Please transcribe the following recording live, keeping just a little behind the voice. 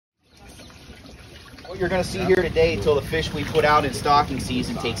you're going to see here today till the fish we put out in stocking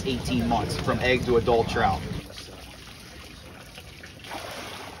season takes 18 months from egg to adult trout.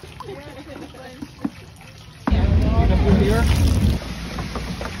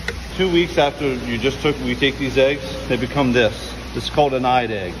 2 weeks after we take these eggs, they become this. This is called an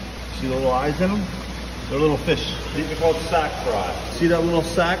eyed egg. See the little eyes in them? They're little fish. These are called sac fry. See that little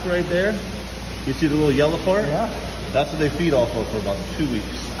sac right there? You see the little yellow part? Yeah. That's what they feed off of for about 2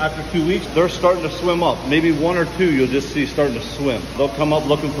 weeks. After 2 weeks, they're starting to swim up. Maybe one or two you'll just see starting to swim. They'll come up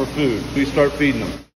looking for food. We start feeding them.